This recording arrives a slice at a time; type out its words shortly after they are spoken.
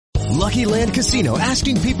Lucky Land Casino,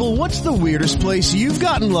 asking people, what's the weirdest place you've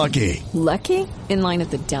gotten lucky? Lucky? In line at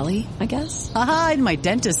the deli, I guess? Aha, in my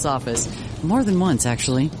dentist's office. More than once,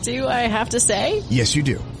 actually. Do I have to say? Yes, you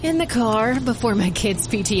do. In the car before my kids'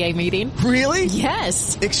 PTA meeting. Really?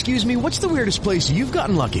 Yes. Excuse me, what's the weirdest place you've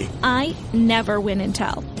gotten lucky? I never win and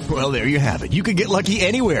tell. Well, there you have it. You can get lucky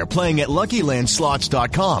anywhere, playing at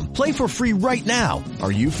LuckyLandSlots.com. Play for free right now.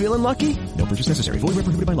 Are you feeling lucky? No purchase necessary. Void where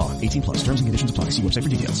prohibited by law. 18 plus. Terms and conditions apply. See website for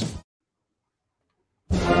details.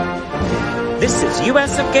 This is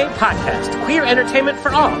US of Gay Podcast, queer entertainment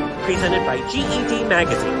for all, presented by GED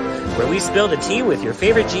Magazine, where we spill the tea with your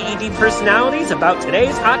favorite GED personalities about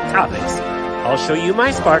today's hot topics. I'll show you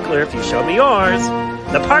my sparkler if you show me yours.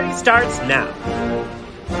 The party starts now.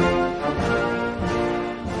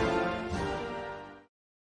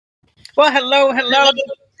 Well, hello.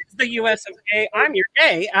 It's the US of Gay. I'm your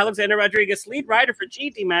gay, Alexander Rodriguez, lead writer for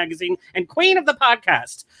GED Magazine and queen of the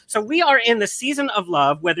podcast. So we are in the season of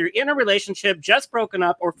love, whether you're in a relationship, just broken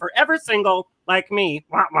up, or forever single, like me.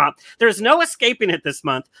 Wah, wah. There's no escaping it this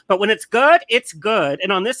month, but when it's good, it's good.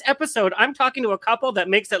 And on this episode, I'm talking to a couple that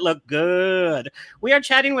makes it look good. We are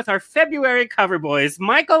chatting with our February cover boys,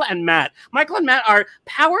 Michael and Matt. Michael and Matt are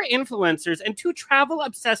power influencers and two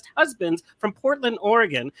travel-obsessed husbands from Portland,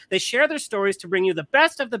 Oregon. They share their stories to bring you the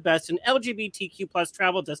best of the best in LGBTQ plus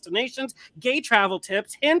travel destinations, gay travel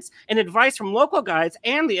tips, hints, and advice from local guides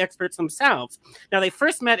and the experts themselves. Now, they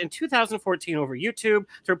first met in 2014 over YouTube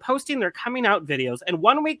through posting their coming out videos, and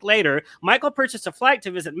 1 week later, Michael purchased a flight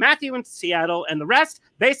to visit Matthew in Seattle, and the rest,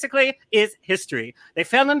 basically, is history. They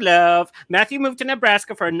fell in love. Matthew moved to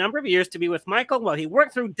Nebraska for a number of years to be with Michael while he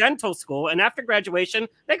worked through dental school, and after graduation,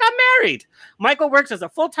 they got married. Michael works as a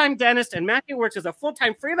full-time dentist, and Matthew works as a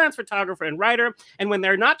full-time freelance photographer and writer, and when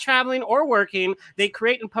they're not traveling or working, they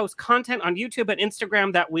create and post content on YouTube and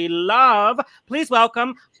Instagram that we love. Please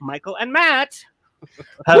welcome Michael and Matt.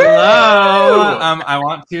 Hello. I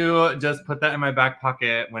want to just put that in my back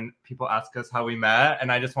pocket when people ask us how we met,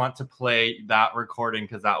 and I just want to play that recording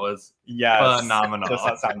because that was phenomenal. Just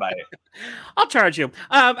that soundbite. I'll charge you.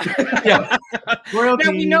 Yeah,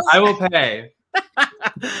 royalties. I will pay.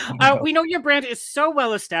 We know your brand is so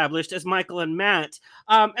well established as Michael and Matt.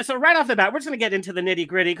 And so right off the bat, we're just going to get into the nitty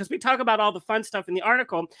gritty because we talk about all the fun stuff in the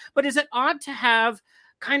article. But is it odd to have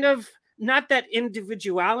kind of not that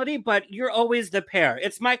individuality, but you're always the pair?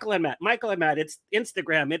 It's Michael and Matt. It's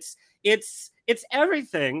Instagram. It's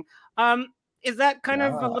everything. Is that kind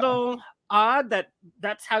of a little odd that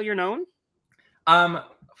that's how you're known?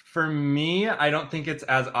 For me, I don't think it's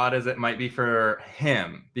as odd as it might be for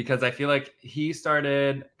him, because I feel like he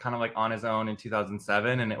started kind of like on his own in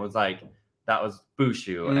 2007, and it was like that was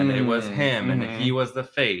Bushu, and it was him, and he was the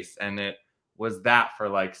face, and it was that for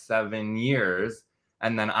like 7 years.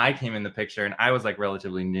 And then I came in the picture, and I was like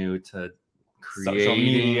relatively new to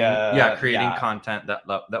creating content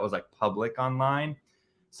that was like public online.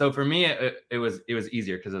 So for me, it was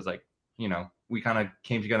easier because it was like, you know, we kind of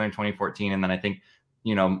came together in 2014, and then I think,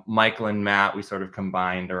 you know, Michael and Matt, we sort of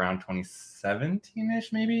combined around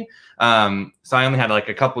 2017-ish maybe. So I only had like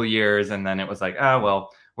a couple years, and then it was like, well,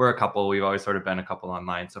 we're a couple. We've always sort of been a couple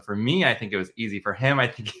online. So for me, I think it was easy. For him, I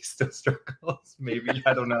think he still struggles. Maybe,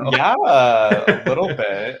 I don't know. Yeah, a little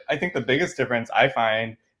bit. I think the biggest difference I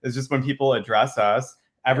find is just when people address us.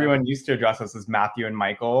 Everyone used to address us as Matthew and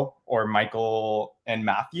Michael, or Michael and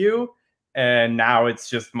Matthew, and now it's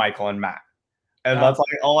just Michael and Matt. And that's like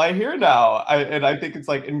all I hear now. I think it's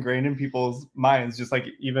like ingrained in people's minds, just like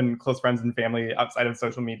even close friends and family outside of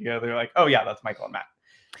social media. They're like, oh yeah, that's Michael and Matt.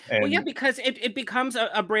 And, well, yeah, because it becomes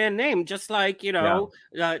a brand name, just like, you know,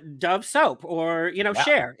 Dove soap or, you know,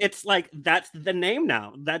 Cher. It's like, that's the name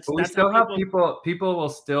now. But we still have people will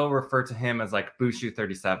still refer to him as like Bushu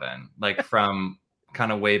 37, like from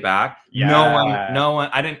kind of way back. No one,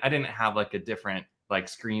 I didn't have like a different like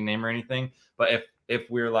screen name or anything. But if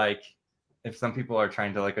we're like, if some people are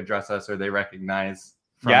trying to like address us or they recognize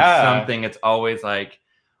from something, it's always like,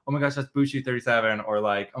 oh my gosh, that's Bushu 37, or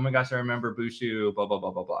like, oh my gosh, I remember Bushu, blah, blah, blah,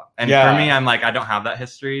 blah, blah. And for me, I'm like, I don't have that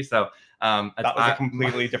history. So that was a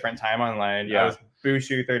completely different time online. Yeah. I was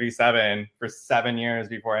Bushu 37 for 7 years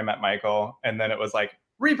before I met Michael. And then it was like,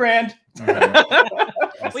 rebrand.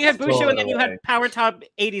 We had Bushu and then you had Power Top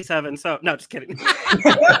 87. So no, just kidding.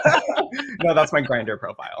 No, that's my Grindr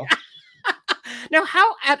profile. Now,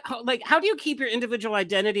 how do you keep your individual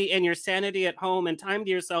identity and your sanity at home and time to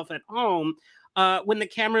yourself at home when the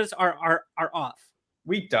cameras are off?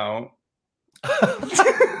 We don't.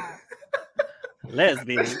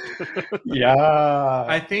 Lesbian. Yeah.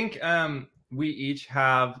 I think we each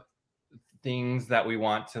have things that we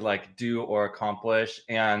want to like do or accomplish,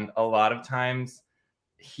 and a lot of times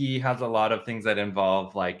he has a lot of things that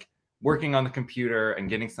involve like working on the computer and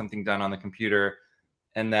getting something done on the computer.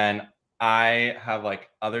 And then I have like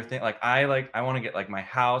other things, like I want to get like my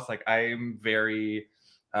house. Like I'm very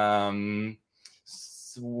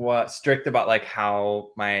strict about like how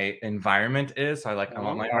my environment is. So I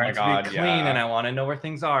want my home to be clean, and I want to know where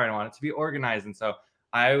things are, and I want it to be organized. And so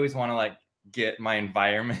I always want to like get my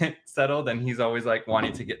environment settled, and he's always like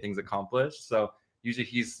wanting to get things accomplished. So usually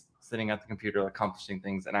he's sitting at the computer accomplishing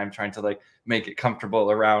things, and I'm trying to like make it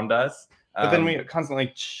comfortable around us. But then we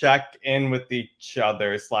constantly check in with each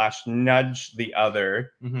other / nudge the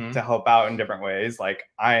other to help out in different ways. Like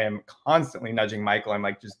I am constantly nudging Michael. I'm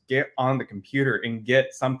like, just get on the computer and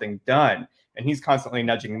get something done. And he's constantly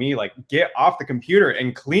nudging me, like, get off the computer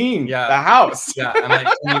and clean the house. Yeah, I'm like,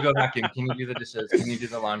 can you go vacuum? Can you do the dishes? Can you do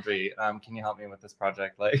the laundry? Can you help me with this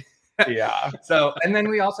project? Like, yeah. So, and then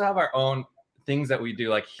we also have our own things that we do.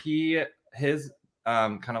 Like his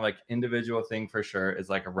kind of like individual thing for sure is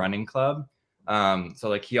like a running club. So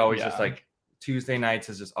like he always just like Tuesday nights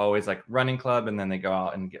is just always like running club, and then they go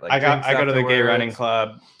out and get like I go to the gay running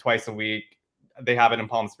club twice a week. They have it in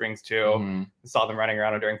Palm Springs too. I saw them running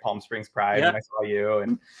around during Palm Springs Pride, and I saw you,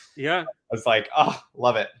 and I was like, oh,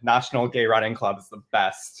 love it. National Gay Running Club is the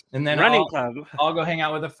best. And then I'll go hang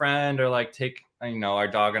out with a friend, or like take our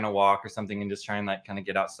dog on a walk or something, and just try and like kind of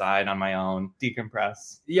get outside on my own,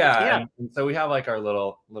 decompress. And so we have like our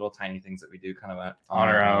little tiny things that we do kind of on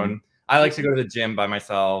our own. I like to go to the gym by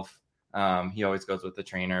myself. He always goes with the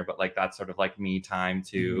trainer, but like that's sort of like me time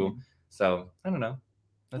too. So I don't know.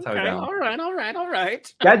 That's how we go. All right.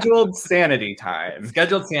 Scheduled sanity time.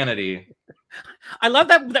 Scheduled sanity. I love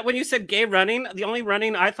that when you said gay running, the only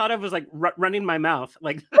running I thought of was like running my mouth.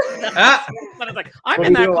 Like, but I was like, I'm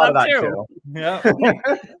in that club too. Yeah.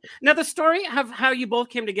 Now the story of how you both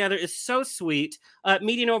came together is so sweet.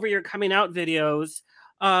 Meeting over your coming out videos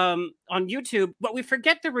on YouTube, but we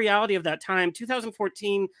forget the reality of that time.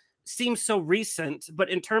 2014 seems so recent, but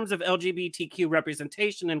in terms of LGBTQ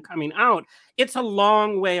representation and coming out, it's a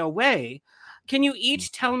long way away. Can you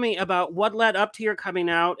each tell me about what led up to your coming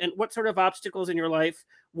out and what sort of obstacles in your life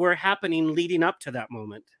were happening leading up to that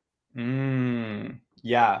moment?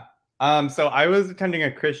 Yeah. So I was attending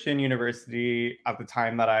a Christian university at the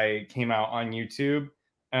time that I came out on YouTube.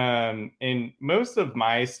 And most of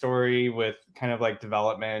my story with kind of like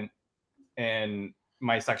development and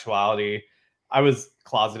my sexuality, I was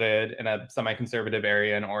closeted in a semi-conservative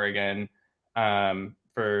area in Oregon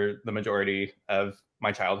for the majority of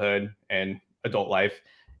my childhood and adult life.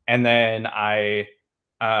 And then I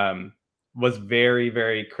was very,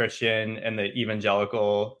 very Christian in the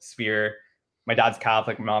evangelical sphere. My dad's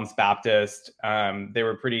Catholic, my mom's Baptist. They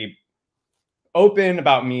were pretty open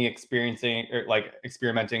about me experiencing or like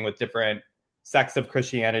experimenting with different sects of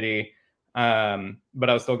Christianity. But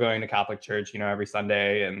I was still going to Catholic church, every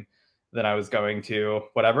Sunday. And then I was going to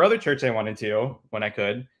whatever other church I wanted to when I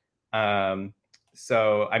could.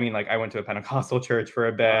 So, I mean, like I went to a Pentecostal church for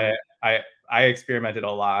a bit. I experimented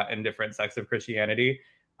a lot in different sects of Christianity,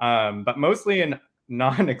 but mostly in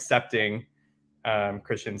non-accepting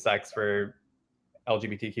Christian sects for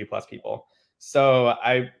LGBTQ plus people. So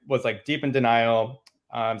I was like deep in denial,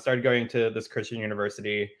 started going to this Christian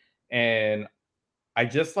university, and I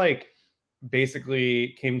just like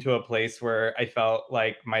basically came to a place where I felt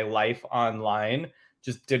like my life online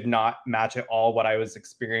just did not match at all what I was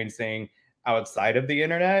experiencing outside of the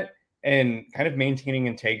internet, and kind of maintaining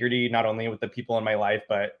integrity, not only with the people in my life,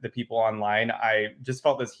 but the people online. I just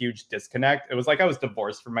felt this huge disconnect. It was like I was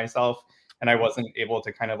divorced from myself, and I wasn't able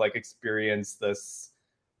to kind of like experience this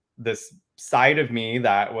side of me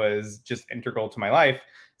that was just integral to my life.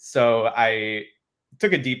 So I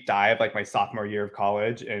took a deep dive like my sophomore year of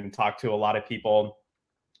college and talked to a lot of people.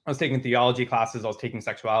 I was taking theology classes, I was taking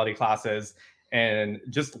sexuality classes, and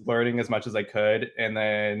just learning as much as I could. And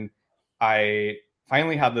then I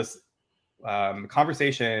finally had this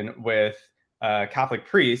conversation with a Catholic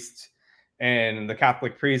priest, and the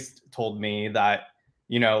Catholic priest told me that,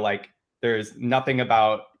 like there's nothing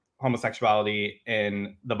about homosexuality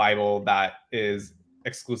in the Bible that is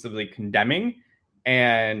exclusively condemning,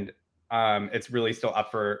 and it's really still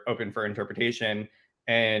open for interpretation.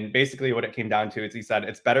 And basically what it came down to is he said,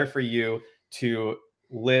 it's better for you to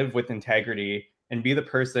live with integrity and be the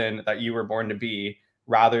person that you were born to be,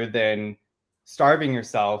 rather than starving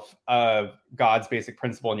yourself of God's basic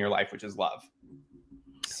principle in your life, which is love.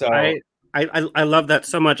 So I love that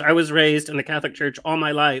so much. I was raised in the Catholic Church all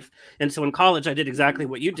my life. And so in college, I did exactly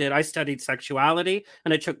what you did. I studied sexuality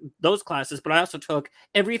and I took those classes, but I also took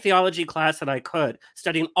every theology class that I could,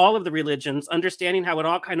 studying all of the religions, understanding how it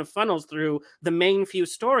all kind of funnels through the main few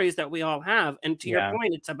stories that we all have. And to your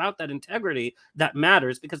point, it's about that integrity that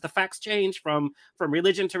matters, because the facts change from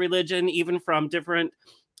religion to religion, even from different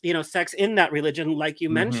sex in that religion, like you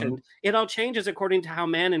mentioned. It all changes according to how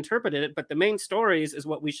man interpreted it, but the main stories is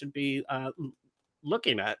what we should be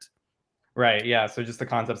looking at. Right. Yeah. So just the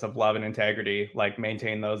concepts of love and integrity, like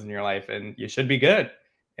maintain those in your life and you should be good.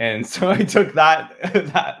 And so I took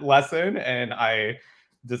that lesson and I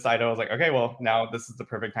decided, I was like, okay, well, now this is the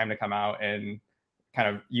perfect time to come out and kind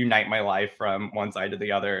of unite my life from one side to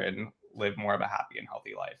the other and live more of a happy and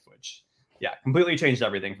healthy life, which completely changed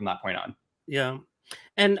everything from that point on. Yeah.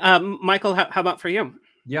 And Michael, how about for you?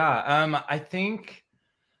 Yeah, I think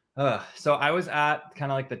so I was at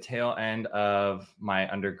kind of like the tail end of my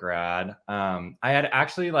undergrad. I had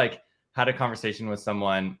actually had a conversation with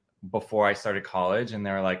someone before I started college, and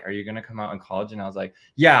they were like, "Are you going to come out in college?" And I was like,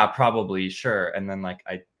 "Yeah, probably, sure." And then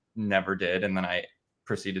I never did, and then I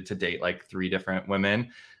proceeded to date 3 different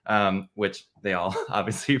women, which they all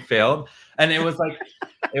obviously failed. And it was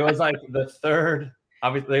the third.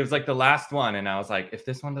 Obviously, it was the last one. And I was like, if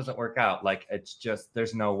this one doesn't work out, it's just,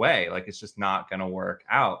 there's no way, it's just not going to work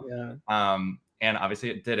out. Yeah. And obviously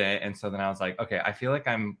it didn't. And so then I was like, okay, I feel like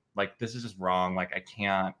I'm this is just wrong. I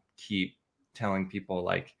can't keep telling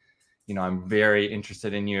people I'm very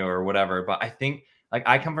interested in you or whatever. But I think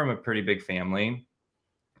I come from a pretty big family.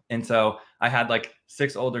 And so I had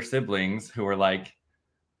 6 older siblings who were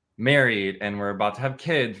married and were about to have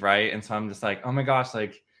kids. Right. And so I'm just oh my gosh,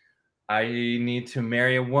 I need to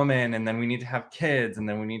marry a woman and then we need to have kids and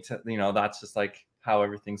then we need to, that's just how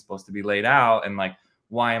everything's supposed to be laid out. And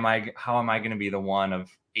how am I going to be the one of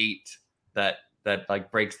 8 that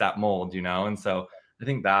breaks that mold, And so I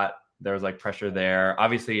think that there was pressure there.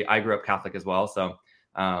 Obviously I grew up Catholic as well. So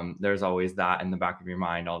there's always that in the back of your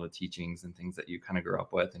mind, all the teachings and things that you kind of grew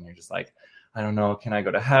up with. And you're just I don't know, can I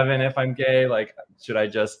go to heaven if I'm gay? Should I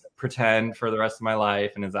just pretend for the rest of my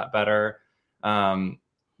life? And is that better?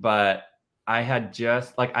 But I had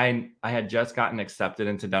just I had just gotten accepted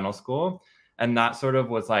into dental school, and that sort of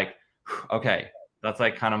was okay, that's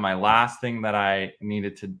kind of my last thing that I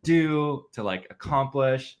needed to do to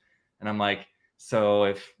accomplish. And I'm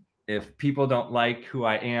so if people don't like who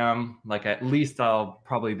I am, at least I'll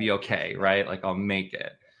probably be okay, right? I'll make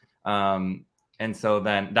it. And so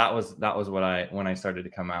then that was when I started to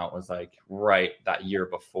come out was right that year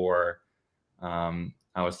before I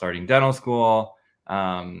was starting dental school.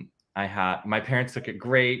 My parents took it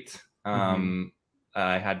great. I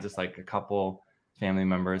had just a couple family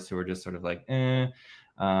members who were just sort of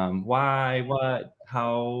why, what,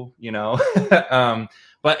 how,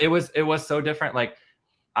 but it was so different.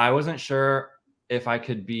 I wasn't sure if I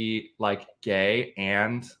could be gay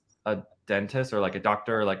and a dentist or a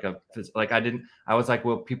doctor, I was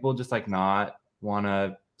will people just not want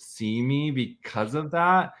to see me because of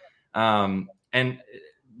that? And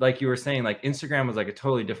you were saying, Instagram was a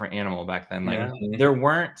totally different animal back then. There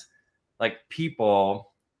weren't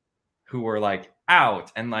people who were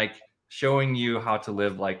out and showing you how to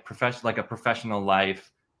live a professional life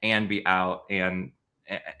and be out and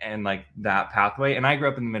that pathway. And I grew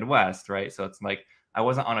up in the Midwest, right? So it's I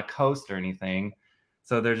wasn't on a coast or anything.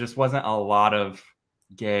 So there just wasn't a lot of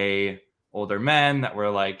gay older men that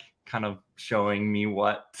were kind of showing me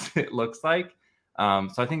what it looks like.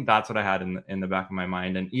 So I think that's what I had in the back of my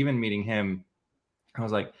mind. And even meeting him, I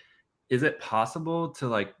was is it possible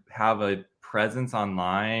to have a presence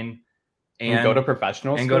online and go to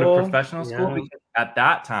professional school? Yeah. Because at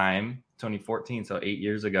that time, 2014, so 8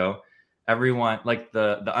 years ago, everyone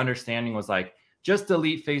the understanding was just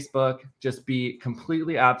delete Facebook, just be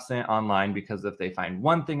completely absent online, because if they find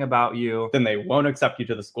one thing about you, then they won't accept you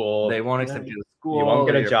to the school. They won't accept you to the school. You won't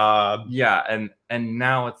get a job. Yeah. And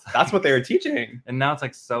now it's that's what they were teaching. And now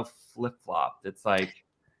it's so flip-flopped. It's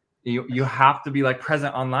you have to be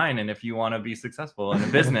present online. And if you want to be successful in a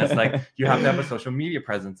business, you have to have a social media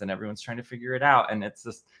presence, and everyone's trying to figure it out. And it's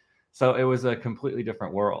just, so it was a completely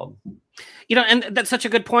different world. And that's such a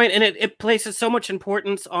good point. And it places so much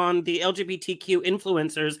importance on the LGBTQ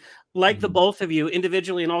influencers, the both of you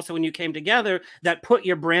individually, and also when you came together, that put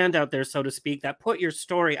your brand out there, so to speak, that put your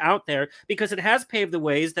story out there, because it has paved the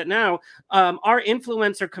ways that now our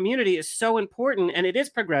influencer community is so important, and it is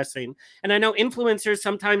progressing. And I know influencers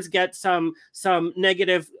sometimes get some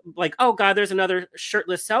negative, oh God, there's another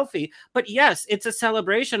shirtless selfie. But yes, it's a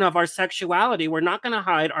celebration of our sexuality. We're not going to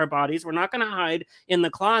hide our bodies. We're not going to hide in the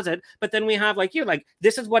closet, But then we have like you, like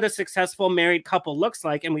this is what a successful married couple looks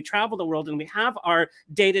like. And we travel the world and we have our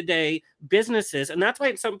day-to-day businesses. And that's why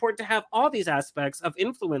it's so important to have all these aspects of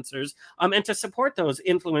influencers and to support those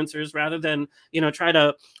influencers rather than, try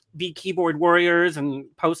to be keyboard warriors and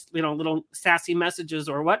post, little sassy messages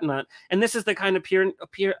or whatnot. And this is the kind of peer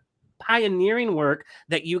pioneering work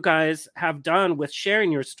that you guys have done with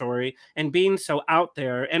sharing your story and being so out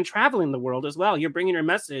there and traveling the world as well. You're bringing your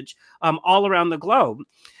message all around the globe.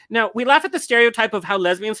 Now, we laugh at the stereotype of how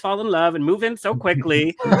lesbians fall in love and move in so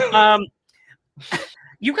quickly.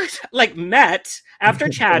 You guys like met after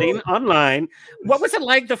chatting online. What was it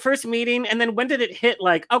like the first meeting? And then when did it hit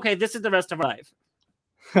like, okay, this is the rest of our life?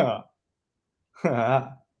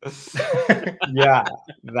 Yeah,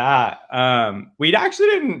 that we actually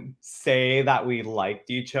didn't say that we liked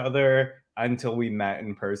each other until we met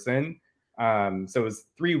in person. So it was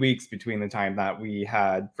 3 weeks between the time that we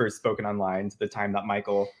had first spoken online to the time that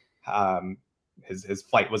Michael his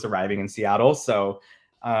flight was arriving in Seattle. So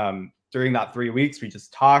during that 3 weeks we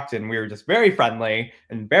just talked and we were just very friendly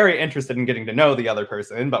and very interested in getting to know the other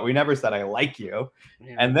person, but we never said I like you.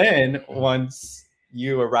 Yeah. And then once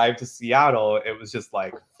you arrived to Seattle, it was just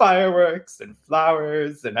like fireworks and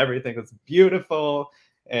flowers and everything was beautiful.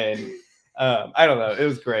 And I don't know, it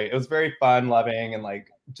was great. It was very fun, loving, and like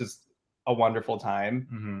just a wonderful time.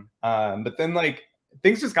 Mm-hmm. But then like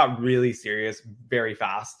things just got really serious very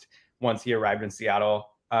fast once he arrived in Seattle.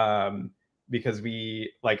 Because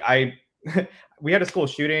we had a school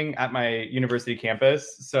shooting at my university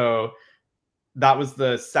campus. So that was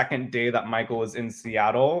the second day that Michael was in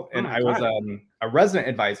Seattle, and I was a resident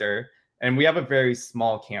advisor, and we have a very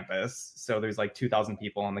small campus. So there's like 2,000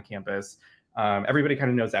 people on the campus. Everybody kind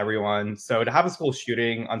of knows everyone. So to have a school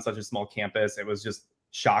shooting on such a small campus, it was just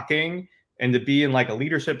shocking. And to be in like a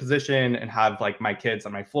leadership position and have like my kids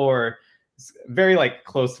on my floor, it's very like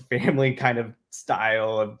close family kind of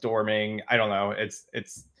style of dorming. I don't know. It's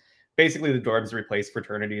basically the dorms replace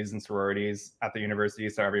fraternities and sororities at the university,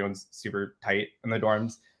 so everyone's super tight in the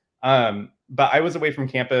dorms. But I was away from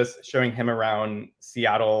campus showing him around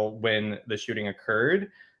Seattle when the shooting occurred.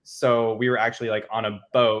 So we were actually like on a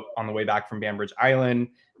boat on the way back from Bainbridge Island.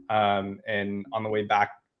 And on the way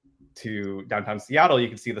back to downtown Seattle, you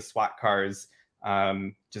could see the SWAT cars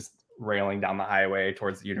just railing down the highway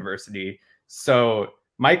towards the university. So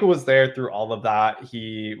Michael was there through all of that.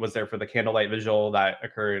 He was there for the candlelight vigil that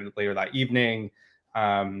occurred later that evening.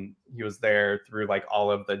 He was there through like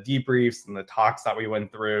all of the debriefs and the talks that we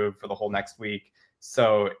went through for the whole next week.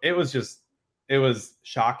 So it was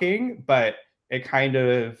shocking, but it kind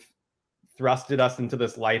of thrusted us into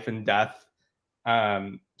this life and death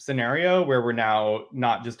scenario where we're now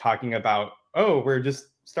not just talking about, oh, we're just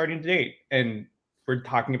starting to date, and we're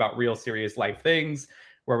talking about real serious life things,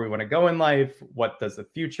 where we want to go in life, what does the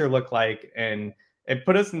future look like. And it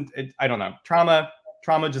put us in, I don't know, trauma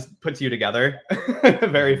just puts you together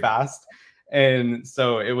very fast. And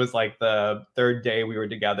so it was like the third day we were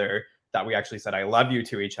together that we actually said I love you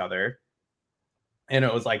to each other. And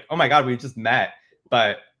it was like, oh my God, we just met.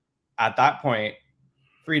 But at that point,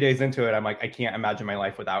 3 days into it, I'm like, I can't imagine my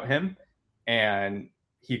life without him. And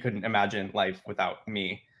he couldn't imagine life without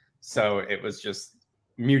me. So it was just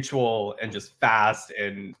mutual and just fast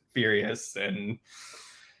and furious. And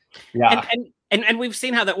yeah. And we've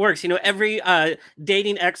seen how that works. Every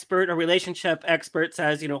dating expert or relationship expert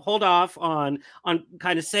says, hold off on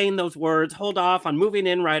kind of saying those words, hold off on moving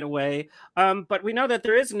in right away. But we know that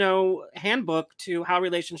there is no handbook to how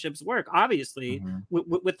relationships work, obviously,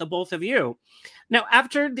 with the both of you. Now,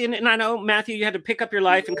 and I know, Matthew, you had to pick up your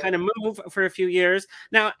life and kind of move for a few years.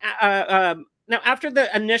 Now, after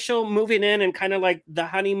the initial moving in and kind of like the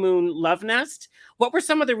honeymoon love nest, what were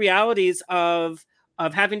some of the realities of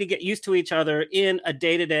having to get used to each other in a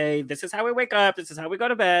day-to-day, this is how we wake up, this is how we go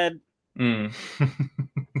to bed? Well,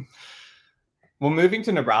 moving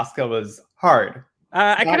to Nebraska was hard.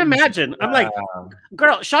 I can imagine. I'm like,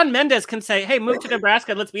 girl, Shawn Mendes can say, hey, move to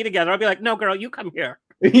Nebraska, let's be together. I'll be like, no, girl, you come here.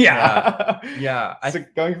 Yeah. So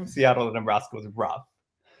going from Seattle to Nebraska was rough.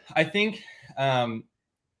 I think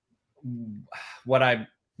what I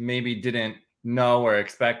maybe didn't know or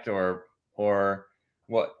expect or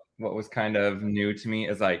what was kind of new to me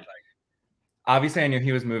is like, obviously I knew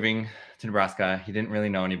he was moving to Nebraska. He didn't really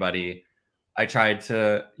know anybody. I tried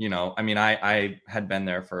to, I had been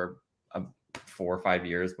there for 4 or 5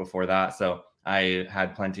 years before that. So I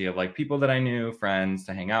had plenty of like people that I knew, friends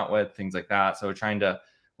to hang out with, things like that. So trying to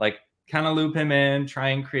like kind of loop him in, try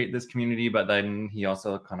and create this community. But then he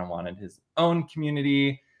also kind of wanted his own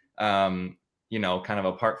community, kind of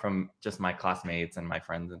apart from just my classmates and my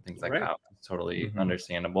friends and things like that. It's totally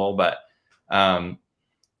understandable. But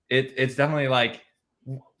it's definitely like,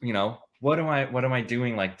 you know, what am I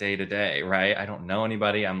doing like day to day, right? I don't know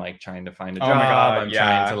anybody. I'm like trying to find a job. my God, I'm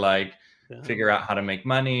trying to like Yeah. figure out how to make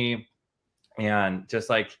money, and just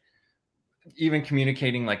like even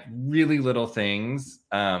communicating like really little things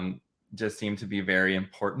just seem to be very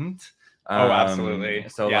important. Absolutely.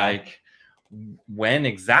 So like, when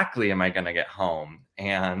exactly am I going to get home,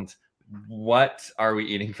 and what are we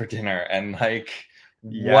eating for dinner, and like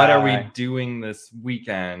what are we doing this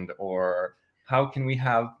weekend, or how can we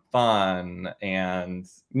have fun? And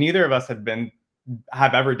neither of us have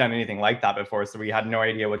ever done anything like that before, so we had no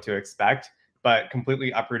idea what to expect. But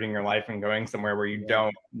completely uprooting your life and going somewhere where you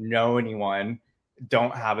don't know anyone,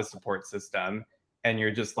 don't have a support system, and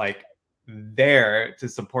you're just like there to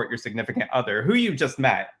support your significant other who you just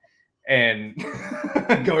met, and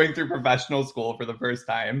going through professional school for the first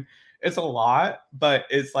time. It's a lot, but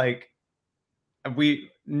it's like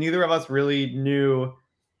neither of us really knew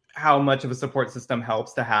how much of a support system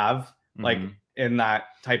helps to have like in that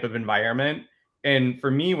type of environment. And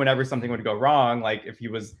for me, whenever something would go wrong, like if he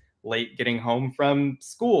was late getting home from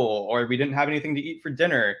school or we didn't have anything to eat for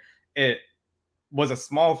dinner, it was a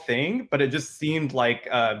small thing, but it just seemed like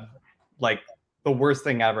the worst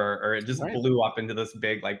thing ever, or it just blew up into this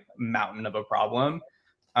big like mountain of a problem.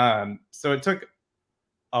 So it took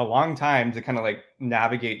a long time to kind of like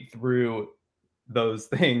navigate through those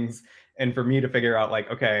things, and for me to figure out like,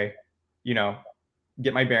 okay, you know,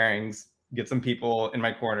 get my bearings, get some people in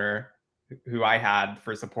my corner who I had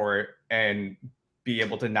for support, and be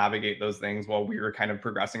able to navigate those things while we were kind of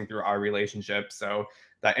progressing through our relationship, so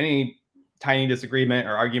that any tiny disagreement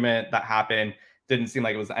or argument that happened didn't seem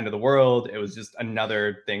like it was the end of the world. It was just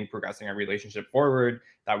another thing progressing our relationship forward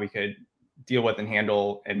that we could deal with and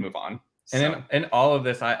handle and move on. And in all of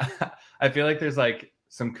this, I feel like there's like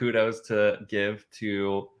some kudos to give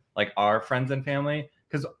to like our friends and family,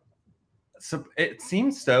 because so it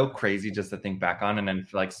seems so crazy just to think back on, and then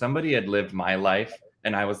like somebody had lived my life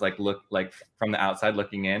and I was like from the outside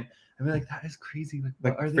looking in, I'd be like, that is crazy. Like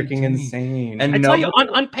what are they freaking doing? insane. And I tell you,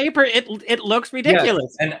 on paper, it looks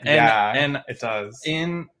ridiculous. And it does.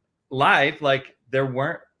 In life, like there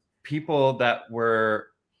weren't people that were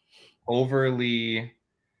overly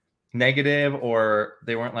negative, or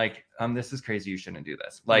they weren't like, this is crazy, you shouldn't do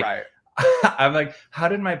this. Like, I'm like, how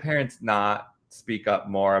did my parents not speak up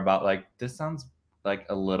more about like, this sounds like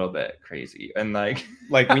a little bit crazy, and like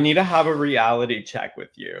we need to have a reality check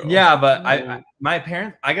with you. Yeah, but my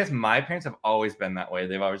parents have always been that way.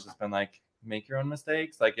 They've always just been like, make your own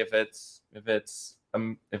mistakes. Like if it's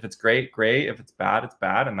great, if it's bad, it's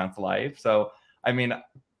bad, and that's life. So I mean,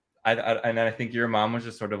 I think your mom was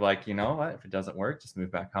just sort of like, you know what, if it doesn't work, just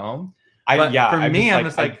move back home. I'm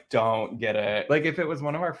just like, I don't get it. Like if it was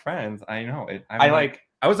one of our friends, I know it.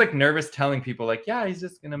 I was like nervous telling people like, yeah, he's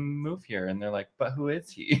just gonna move here, and they're like, but who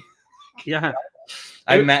is he? Yeah,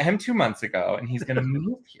 I met him 2 months ago, and he's gonna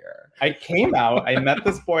move here. I came out. I met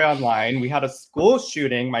this boy online. We had a school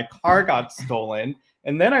shooting. My car got stolen,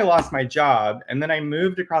 and then I lost my job, and then I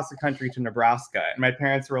moved across the country to Nebraska, and my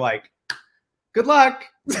parents were like, good luck.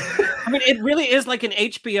 I mean, it really is like an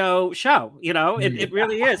HBO show, you know, it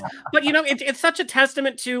really is. But, you know, it's such a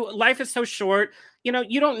testament to life is so short. You know,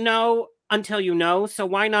 you don't know until you know. So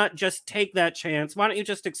why not just take that chance? Why don't you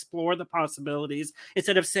just explore the possibilities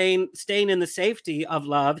instead of staying in the safety of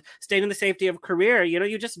love, staying in the safety of career? You know,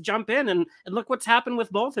 you just jump in and look what's happened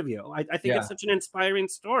with both of you. I think it's such an inspiring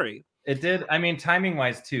story. It did. I mean, timing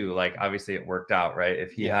wise too, like obviously it worked out, right?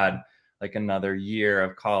 If he had like another year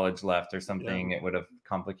of college left or something, it would have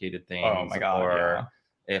complicated things. Oh my God. Or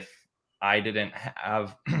if I didn't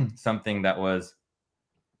have something that was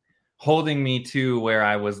holding me to where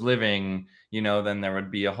I was living, you know, then there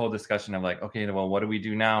would be a whole discussion of like, okay, well, what do we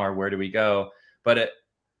do now? Or where do we go? But it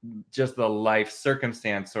just the life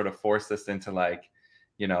circumstance sort of forced us into like,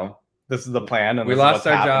 you know, this is the plan. And we lost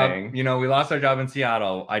our job. You know, we lost our job in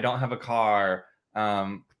Seattle. I don't have a car.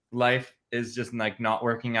 Life is just like not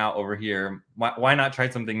working out over here. Why not try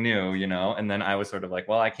something new, you know? And then I was sort of like,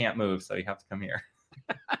 well, I can't move, so you have to come here.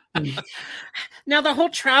 Now, the whole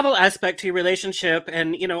travel aspect to your relationship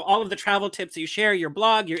and, you know, all of the travel tips that you share, your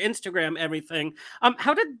blog, your Instagram, everything.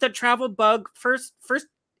 How did the travel bug first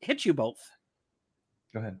hit you both?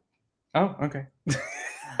 Go ahead. Oh, okay.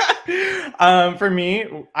 For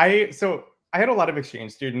me, I had a lot of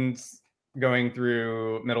exchange students going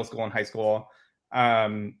through middle school and high school.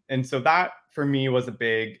 And so that for me was a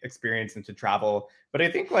big experience into travel. But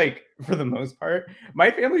I think like for the most part,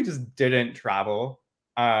 my family just didn't travel.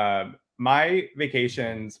 My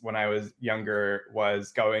vacations when I was younger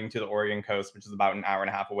was going to the Oregon coast, which is about an hour and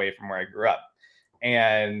a half away from where I grew up.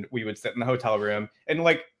 And we would sit in the hotel room, and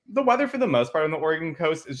like the weather for the most part on the Oregon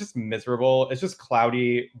coast is just miserable. It's just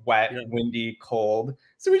cloudy, wet, Yeah. windy, cold.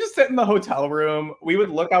 So we just sit in the hotel room. We would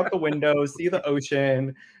look out the window, see the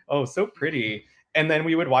ocean. Oh, so pretty. And then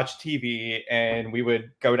we would watch TV and we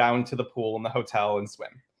would go down to the pool in the hotel and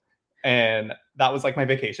swim. And that was like my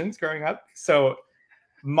vacations growing up. So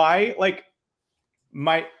I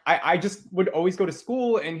just would always go to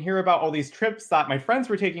school and hear about all these trips that my friends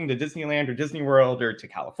were taking to Disneyland or Disney World or to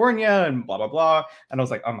California and blah, blah, blah. And I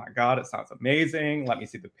was like, oh my God, it sounds amazing. Let me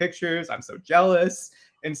see the pictures. I'm so jealous.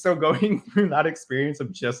 And so going through that experience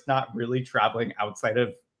of just not really traveling outside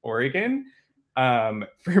of Oregon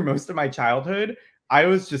for most of my childhood, I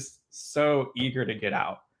was just so eager to get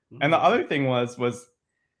out. And the other thing was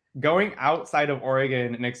going outside of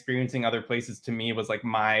Oregon and experiencing other places to me was like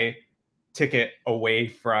my ticket away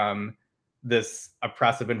from this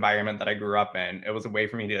oppressive environment that I grew up in. It was a way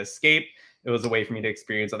for me to escape. It was a way for me to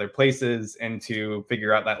experience other places and to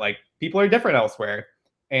figure out that like people are different elsewhere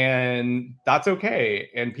and that's okay.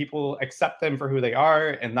 And people accept them for who they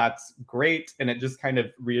are. And that's great. And it just kind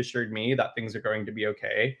of reassured me that things are going to be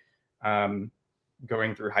okay.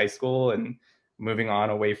 Going through high school and moving on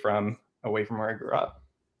away from where I grew up.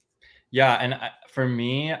 Yeah. And for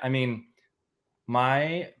me, I mean,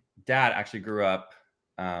 my dad actually grew up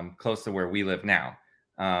close to where we live now.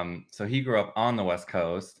 So he grew up on the West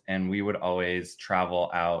Coast and we would always travel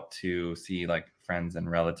out to see like friends and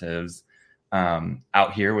relatives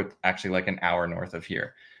out here with actually like an hour north of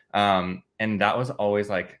here. And that was always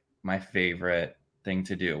like my favorite thing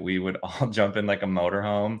to do. We would all jump in like a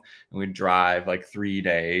motorhome and we'd drive like 3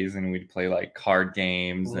 days and we'd play like card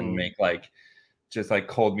games and make like just like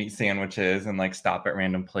cold meat sandwiches and like stop at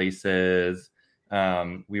random places.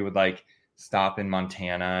 We would like stop in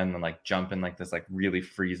Montana and then like jump in like this like really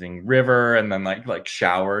freezing river and then like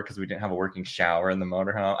shower because we didn't have a working shower in the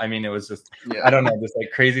motorhome. I mean, it was just, I don't know, just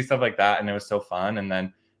like crazy stuff like that. And it was so fun. And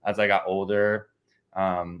then as I got older,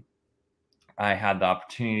 I had the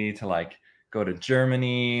opportunity to like go to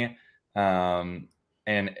Germany. And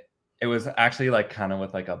it was actually like kind of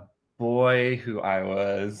with like a boy who I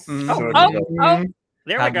was sort of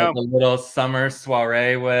there had we go. like a little summer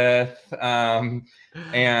soiree with,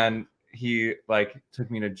 and he like took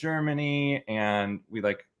me to Germany and we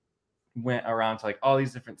like went around to like all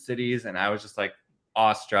these different cities and I was just like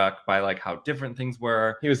awestruck by like how different things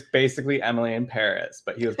were. He was basically Emily in Paris,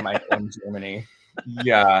 but he was Michael in Germany.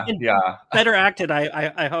 Yeah. Better acted,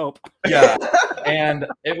 I hope. Yeah. And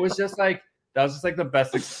it was just like, that was just like the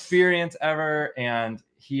best experience ever. And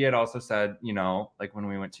he had also said, you know, like when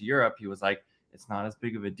we went to Europe, he was like, it's not as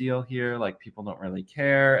big of a deal here. Like people don't really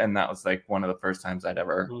care. And that was like one of the first times I'd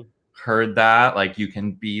ever heard that. Like you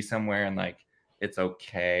can be somewhere and like it's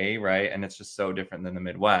okay, right? And it's just so different than the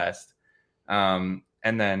Midwest. And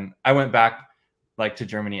then I went back like to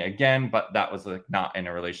Germany again, but that was like not in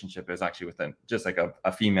a relationship. It was actually with just like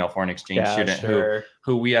a female foreign exchange student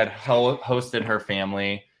who we had hosted her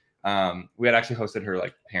family. We had actually hosted her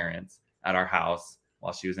like parents at our house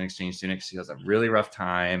while she was an exchange student. She has a really rough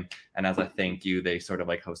time. And as a thank you, they sort of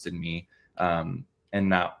like hosted me. And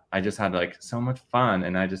that I just had like so much fun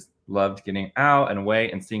and I just loved getting out and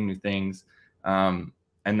away and seeing new things.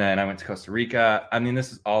 And then I went to Costa Rica. I mean,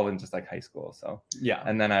 this is all in just like high school. So yeah.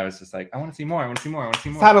 And then I was just like, I want to see more.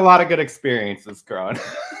 I've had a lot of good experiences growing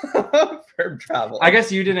for travel. I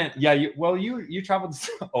guess you didn't. Yeah. You traveled.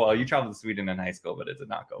 You traveled to Sweden in high school, but it did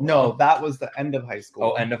not go well. No, that was the end of high school.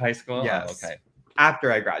 Oh, end of high school? Yes. Oh, okay.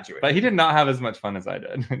 After I graduated. But he did not have as much fun as I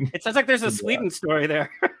did. It sounds like there's a Sweden story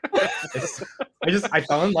there. I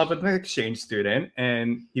fell in love with an exchange student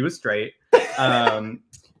and he was straight.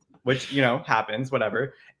 Which, you know, happens,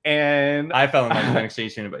 whatever. And I fell in love with an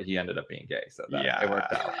exchange student, but he ended up being gay. So it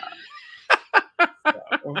worked out.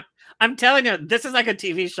 So. I'm telling you, this is like a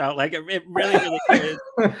TV show. Like it really is.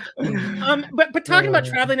 But talking about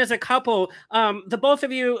traveling as a couple, the both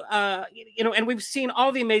of you, you know, and we've seen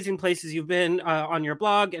all the amazing places you've been on your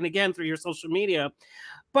blog and again through your social media,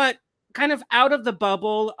 but kind of out of the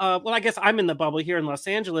bubble. Well, I guess I'm in the bubble here in Los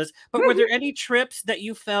Angeles, but were there any trips that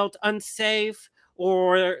you felt unsafe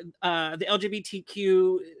or the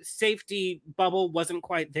LGBTQ safety bubble wasn't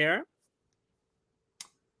quite there?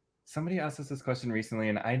 Somebody asked us this question recently,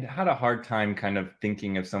 and I had a hard time kind of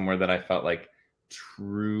thinking of somewhere that I felt like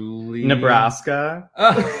truly... Nebraska.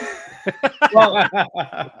 Well,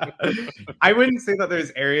 I wouldn't say that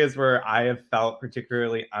there's areas where I have felt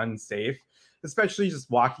particularly unsafe, especially just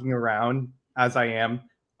walking around as I am.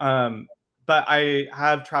 But I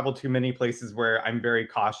have traveled to many places where I'm very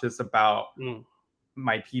cautious about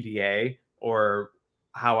my PDA or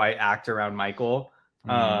how I act around Michael.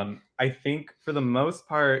 I think for the most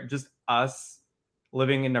part, just us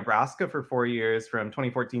living in Nebraska for 4 years from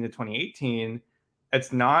 2014 to 2018,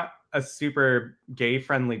 it's not a super gay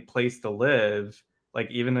friendly place to live. Like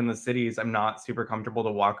even in the cities, I'm not super comfortable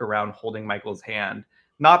to walk around holding Michael's hand.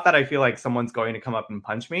 Not that I feel like someone's going to come up and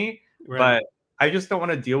punch me, but I just don't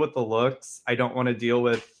want to deal with the looks. I don't want to deal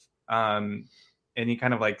with any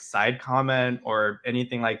kind of like side comment or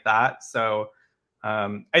anything like that. So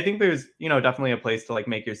I think there's, definitely a place to like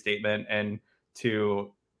make your statement and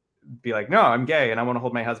to be like, no, I'm gay and I want to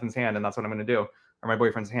hold my husband's hand and that's what I'm going to do, or my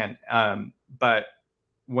boyfriend's hand. But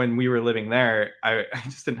when we were living there, I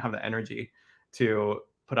just didn't have the energy to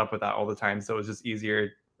put up with that all the time. So it was just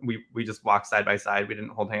easier. We just walked side by side. We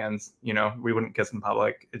didn't hold hands. We wouldn't kiss in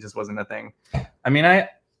public. It just wasn't a thing. I mean,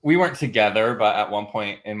 we weren't together, but at one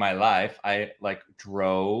point in my life, I like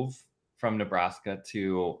drove from Nebraska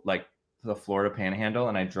to like the Florida Panhandle,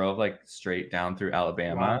 and I drove like straight down through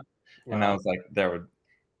Alabama. Wow. And I was like,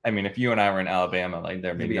 if you and I were in Alabama, like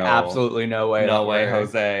there'd be absolutely no way,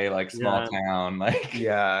 Jose, like small town, like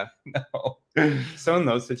no. So in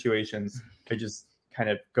those situations, I just kind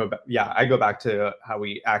of go back. Yeah, I go back to how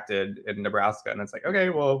we acted in Nebraska, and it's like, okay,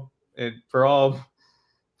 well, for all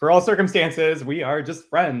circumstances, we are just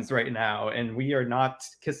friends right now, and we are not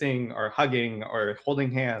kissing or hugging or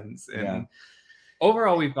holding hands. And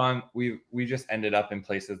overall, we just ended up in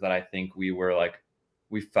places that I think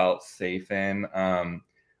we felt safe in.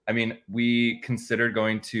 I mean, we considered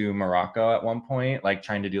going to Morocco at one point, like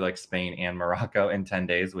trying to do like Spain and Morocco in 10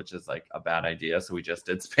 days, which is like a bad idea. So we just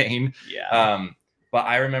did Spain. Yeah. But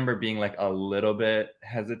I remember being like a little bit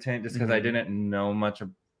hesitant just because I didn't know much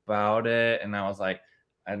about it. And I was like,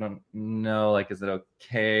 I don't know, like, is it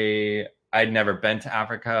okay? I'd never been to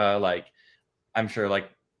Africa. Like, I'm sure, like,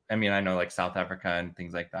 I know like South Africa and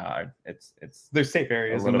things like that. It's there's safe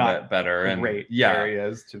areas, a little bit better and great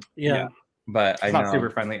areas to but it's not super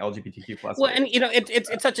friendly LGBTQ plus. Well, and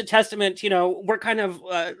it's such a testament. We're kind of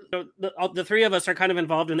the three of us are kind of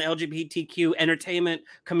involved in the LGBTQ entertainment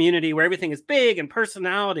community where everything is big and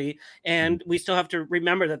personality, and we still have to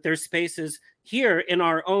remember that there's spaces here in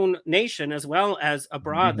our own nation as well as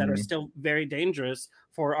abroad that are still very dangerous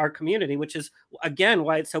for our community, which is again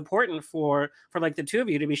why it's so important for like the two of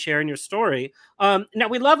you to be sharing your story. Now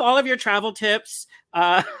we love all of your travel tips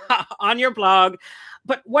on your blog.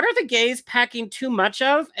 But what are the gays packing too much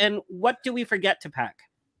of, and what do we forget to pack?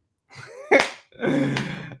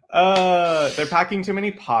 They're packing too many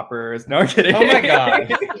poppers. No, I'm kidding. Oh my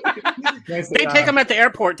god. They take them at the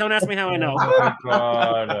airport. Don't ask me how I know. Oh my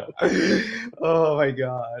god. Oh my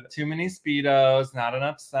god. Too many Speedos, not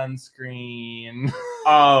enough sunscreen.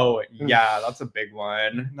 Oh yeah, that's a big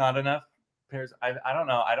one. Not enough pairs. I don't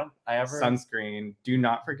know. I ever sunscreen. Do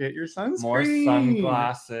not forget your sunscreen. More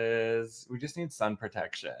sunglasses. We just need sun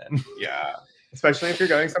protection. Yeah. Especially if you're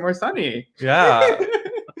going somewhere sunny. Yeah.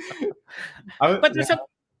 But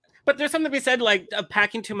there's something to be said like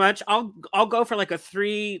packing too much. I'll go for like a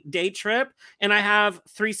 3-day trip and I have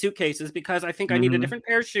 3 suitcases because I think I need a different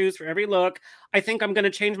pair of shoes for every look. I think I'm going to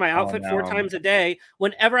change my outfit 4 times a day.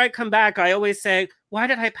 Whenever I come back, I always say, why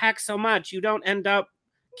did I pack so much? You don't end up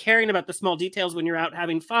caring about the small details when you're out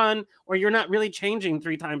having fun, or you're not really changing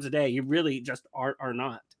 3 times a day. You really just are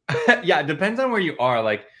not. Yeah, it depends on where you are.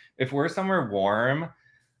 Like if we're somewhere warm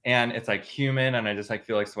and it's like humid and I just like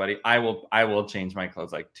feel like sweaty, I will change my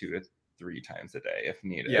clothes like 2 to 3 times a day if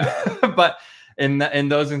needed. Yeah. But in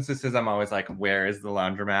those instances, I'm always like, where is the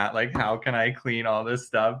laundromat? Like, how can I clean all this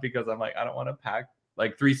stuff? Because I'm like, I don't want to pack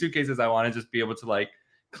like 3 suitcases. I want to just be able to like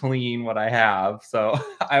clean what I have. So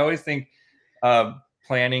I always think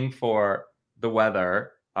planning for the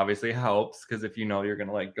weather obviously helps, because if you're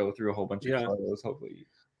gonna like go through a whole bunch of clothes, hopefully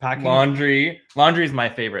packing laundry is my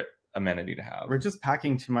favorite amenity to have. We're just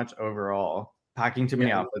packing too much overall, packing too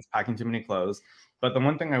many outfits, packing too many clothes. But the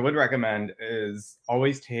one thing I would recommend is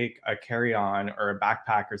always take a carry-on or a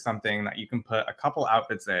backpack or something that you can put a couple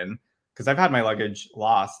outfits in, because I've had my luggage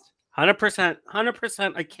lost. 100%.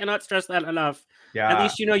 I cannot stress that enough. Yeah. At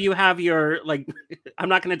least you have your like. I'm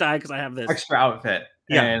not going to die because I have this extra outfit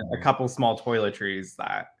and a couple small toiletries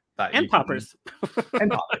that and poppers.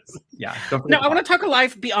 And poppers. Yeah. Now I want to talk a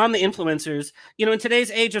life beyond the influencers. In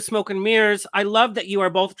today's age of smoke and mirrors, I love that you are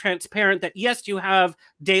both transparent. That yes, you have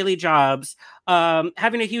daily jobs.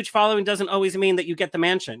 Having a huge following doesn't always mean that you get the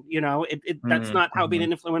mansion. That's not how being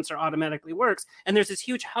an influencer automatically works. And there's this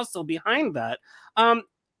huge hustle behind that.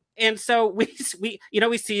 And so we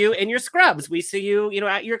see you in your scrubs. We see you,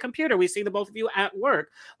 at your computer. We see the both of you at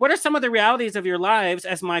work. What are some of the realities of your lives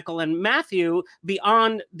as Michael and Matthew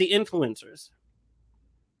beyond the influencers?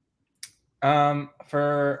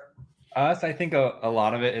 For Us, I think a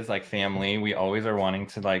lot of it is like family. We always are wanting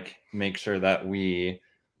to like make sure that we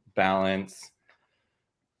balance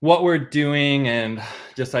what we're doing and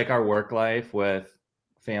just like our work life with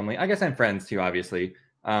family. I guess I'm friends too, obviously.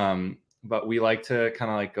 But we like to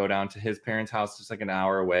kind of like go down to his parents' house just like an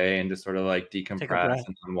hour away and just sort of like decompress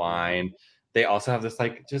and unwind. They also have this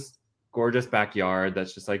like just gorgeous backyard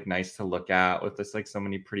that's just like nice to look at with this like so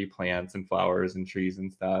many pretty plants and flowers and trees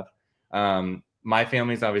and stuff. My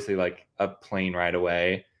family's obviously like a plane ride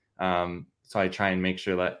away. So I try and make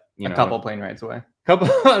sure that, you know, a couple plane rides away.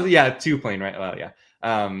 Yeah, 2 plane rides. Well, yeah.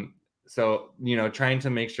 So, you know, trying to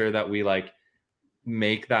make sure that we like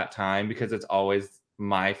make that time because it's always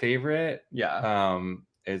my favorite. Yeah.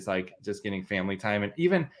 Is like just getting family time. And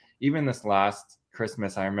even this last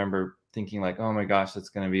Christmas, I remember thinking like, oh my gosh, it's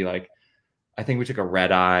going to be like, I think we took a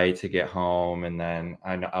red eye to get home. And then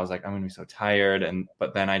I was like, I'm going to be so tired.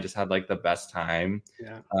 But then I just had like the best time.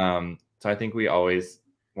 Yeah. So I think we always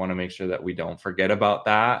want to make sure that we don't forget about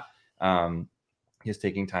that. Just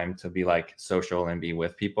taking time to be like social and be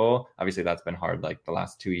with people. Obviously that's been hard like the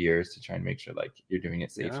last 2 years to try and make sure like you're doing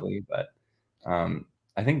it safely. Yeah. But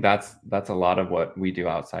I think that's a lot of what we do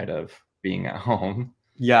outside of being at home.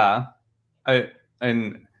 Yeah.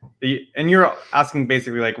 And you're asking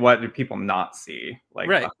basically like, what do people not see? Like,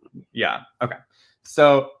 right. Yeah. Okay.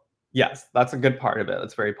 So yes, that's a good part of it.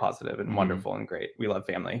 It's very positive and wonderful and great. We love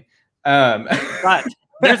family. But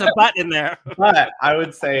there's a but in there. But I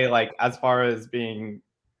would say like, as far as being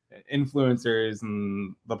influencers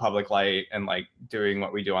in the public light and like doing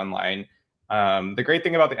what we do online, the great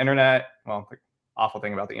thing about the internet, well, the awful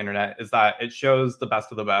thing about the internet is that it shows the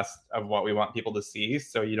best of the best of what we want people to see.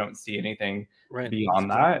 So you don't see anything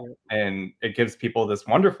beyond that. And it gives people this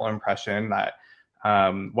wonderful impression that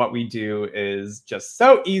what we do is just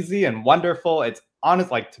so easy and wonderful. It's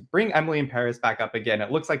honest, like to bring Emily in Paris back up again.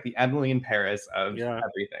 It looks like the Emily in Paris of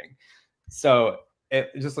everything. So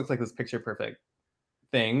it just looks like this picture perfect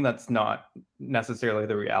thing that's not necessarily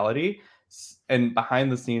the reality. And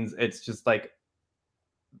behind the scenes, it's just like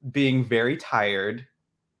being very tired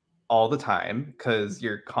all the time because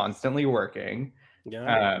you're constantly working.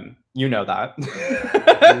 Yeah. You know that.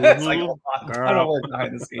 It's like a ton of work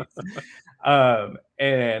behind the scenes.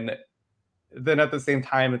 And then at the same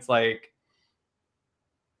time, it's like,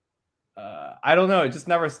 I don't know, it just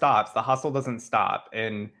never stops. The hustle doesn't stop.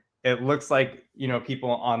 And it looks like, you know,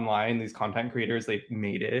 people online, these content creators, they've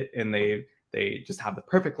made it and they just have the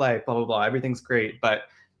perfect life, blah, blah, blah. Everything's great. But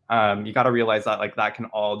you got to realize that like that can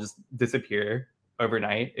all just disappear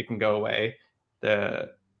overnight. It can go away.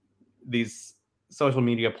 These social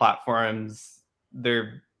media platforms,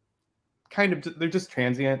 they're just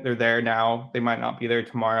transient. They're there now. They might not be there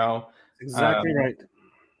tomorrow. Exactly right.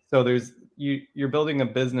 So you're building a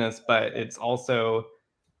business, but it's also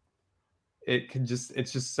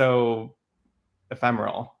it's just so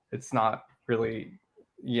ephemeral. It's not really.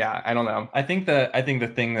 Yeah, I don't know. I think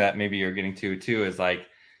the thing that maybe you're getting to too is like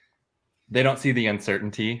they don't see the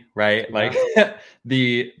uncertainty, right? Yeah. Like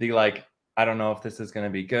the like, I don't know if this is going to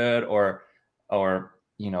be good or,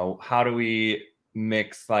 you know, how do we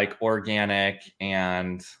mix like organic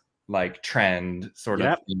and like trend sort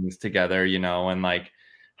of things together, you know, and like,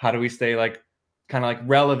 how do we stay like kind of like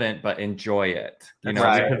relevant, but enjoy it, you know,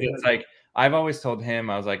 because it's like, I've always told him,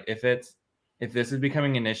 I was like, if this is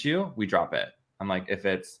becoming an issue, we drop it. I'm like, if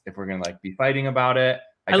we're going to like be fighting about it,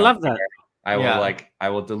 I love that. I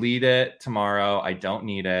will delete it tomorrow. I don't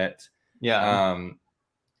need it. Yeah.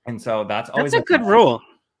 And so that's always a good rule.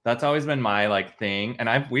 That's always been my like thing.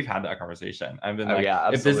 And we've had that conversation. I've been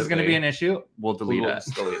if this is going to be an issue, we'll delete it.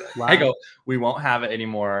 Wow. I go, we won't have it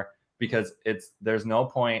anymore because there's no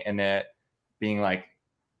point in it being like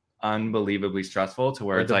unbelievably stressful to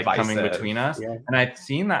where it's like coming between us. Yeah. And I've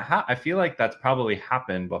seen that. I feel like that's probably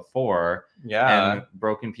happened before. Yeah. And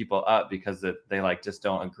broken people up because they like just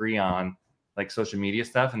don't agree on like social media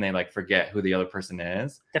stuff and they like forget who the other person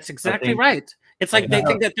is. That's exactly right. It's like they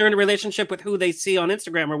think that they're in a relationship with who they see on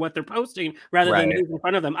Instagram or what they're posting rather than who's in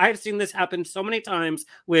front of them. I've seen this happen so many times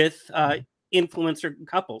with influencer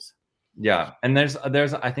couples. Yeah. And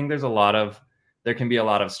I think there can be a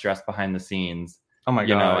lot of stress behind the scenes. Oh my God.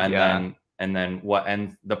 You know, and then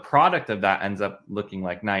the product of that ends up looking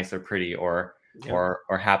like nice or pretty or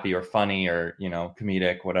happy or funny or, you know,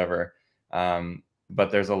 comedic, whatever. But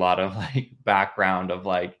there's a lot of like background of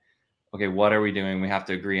like, okay, what are we doing? We have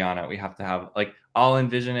to agree on it. We have to have like, I'll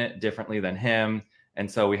envision it differently than him. And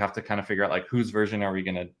so we have to kind of figure out like whose version are we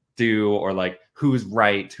going to do or like who's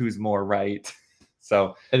right, who's more right.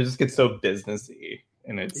 So it just gets so businessy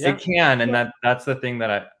and it can. And that's the thing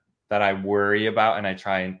that I worry about. And I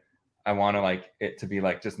try and I want to like it to be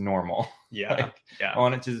like just normal. Yeah. Like, Yeah. I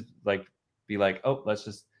want it to just like be like, oh, let's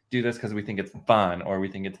just do this because we think it's fun or we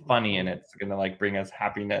think it's funny and it's gonna like bring us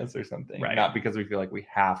happiness or something. Right. Not because we feel like we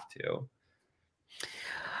have to.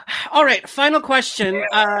 All right, final question.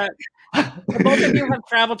 Both of you have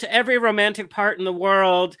traveled to every romantic part in the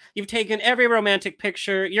world. You've taken every romantic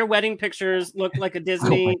picture. Your wedding pictures look like a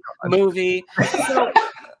Disney movie. So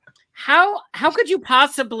how could you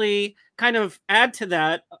possibly kind of add to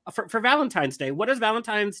that for Valentine's Day? What does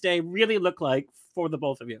Valentine's Day really look like for the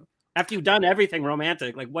both of you? After you've done everything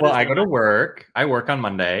romantic, like what? Well, I go to work. I work on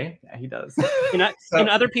Monday. Yeah, he does. in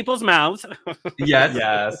other people's mouths. Yes.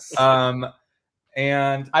 Yes.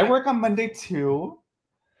 And I work on Monday too.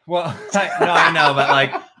 well, I know, but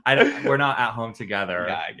like we're not at home together.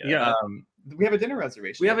 Yeah, I get it. Yeah. We have a dinner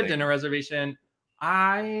reservation. We have I a think. dinner reservation.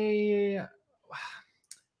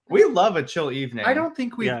 We love a chill evening. I don't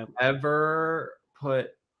think we've Yeah. ever put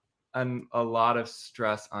a lot of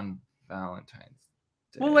stress on Valentine's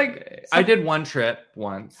Day. Well, like, I did one trip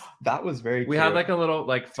once. That was very. We cute. had like a little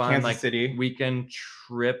like fun Kansas like City. weekend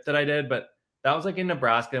trip that I did, but that was like in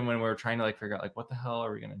Nebraska when we were trying to like figure out like what the hell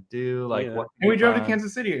are we gonna do? Like Yeah. what? And we drove to fun.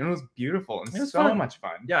 Kansas City and it was beautiful and It was so fun. much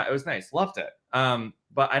fun. Yeah, it was nice. Loved it.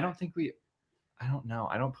 But I don't think I don't know.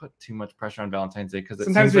 I don't put too much pressure on Valentine's Day because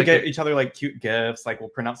Sometimes we get each other like cute gifts, like we'll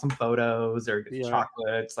print out some photos or get Yeah.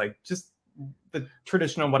 chocolates, like just the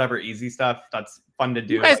traditional whatever easy stuff that's fun to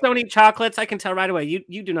do. You guys don't eat chocolates. I can tell right away.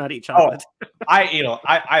 You do not eat chocolate.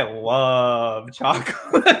 I love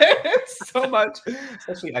chocolate so much,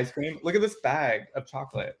 especially ice cream. Look at this bag of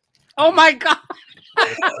chocolate. Oh my god!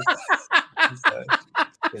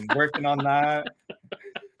 Been working on that.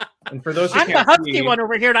 And for those who I'm the can't husky see, one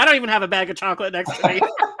over here, and I don't even have a bag of chocolate next to me.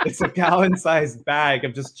 it's a gallon-sized bag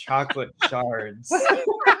of just chocolate shards. I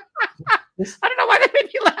don't know why that made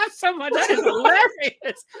me laugh so much. That is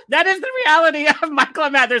hilarious. That is the reality of Michael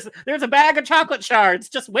and Matt. There's a bag of chocolate shards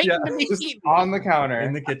just waiting to be just eaten. on the counter.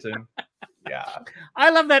 in the kitchen. Yeah. I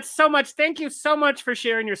love that so much. Thank you so much for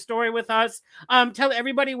sharing your story with us. Tell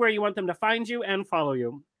everybody where you want them to find you and follow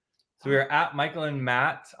you. So we are at Michael and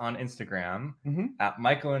Matt on Instagram, at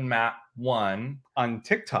Michael and Matt 1 On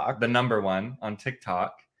TikTok, the number 1 on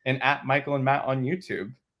TikTok, and at Michael and Matt on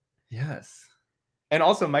YouTube, yes, and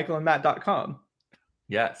also michaelandmatt.com.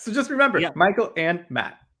 yes. So just remember, Yeah. Michael and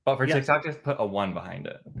Matt. But for Yes. TikTok, just put a 1 behind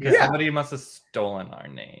it because Yeah. somebody must have stolen our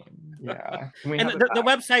name. Yeah. Can we And have the it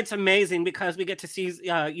back? website's amazing because we get to see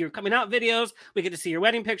your coming out videos, we get to see your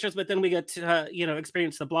wedding pictures, but then we get to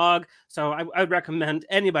experience the blog. So I would recommend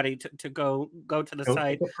anybody to go to the Go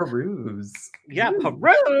site. to peruse. Yeah,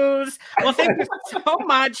 peruse. Well, thank you so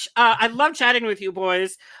much. I love chatting with you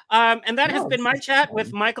boys. And that has No, been my it's chat fun.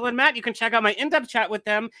 with Michael and Matt. You can check out my in-depth chat with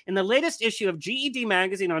them in the latest issue of GED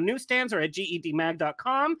Magazine on newsstands or at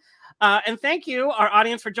gedmag.com. And thank you, our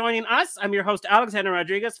audience, for joining us. I'm your host, Alexander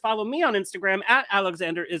Rodriguez. Follow me on Instagram at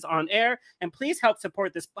AlexanderIsOnAir. And please help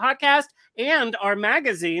support this podcast and our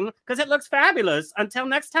magazine because it looks fabulous. Until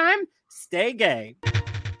next time, stay gay.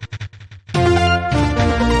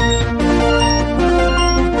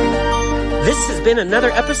 This has been another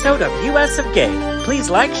episode of US of Gay. Please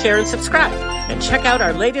like, share, and subscribe. And check out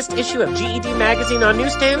our latest issue of GED Magazine on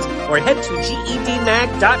newsstands or head to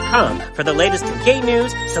gedmag.com for the latest in gay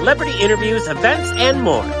news, celebrity interviews, events, and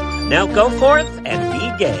more. Now go forth and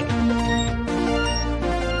be gay.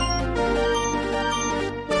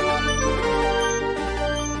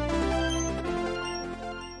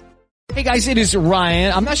 Hey guys, it is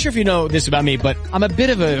Ryan. I'm not sure if you know this about me, but I'm a bit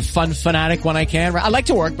of a fun fanatic when I can. I like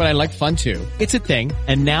to work, but I like fun too. It's a thing.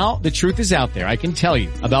 And now the truth is out there. I can tell you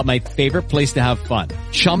about my favorite place to have fun.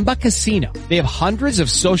 Chumba Casino. They have hundreds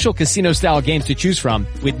of social casino style games to choose from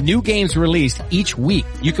with new games released each week.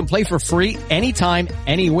 You can play for free anytime,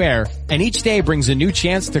 anywhere. And each day brings a new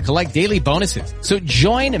chance to collect daily bonuses. So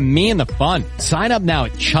join me in the fun. Sign up now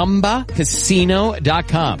at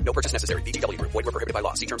ChumbaCasino.com. No purchase necessary. VGW Group. Void where prohibited by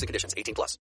law. See terms and conditions. 18+.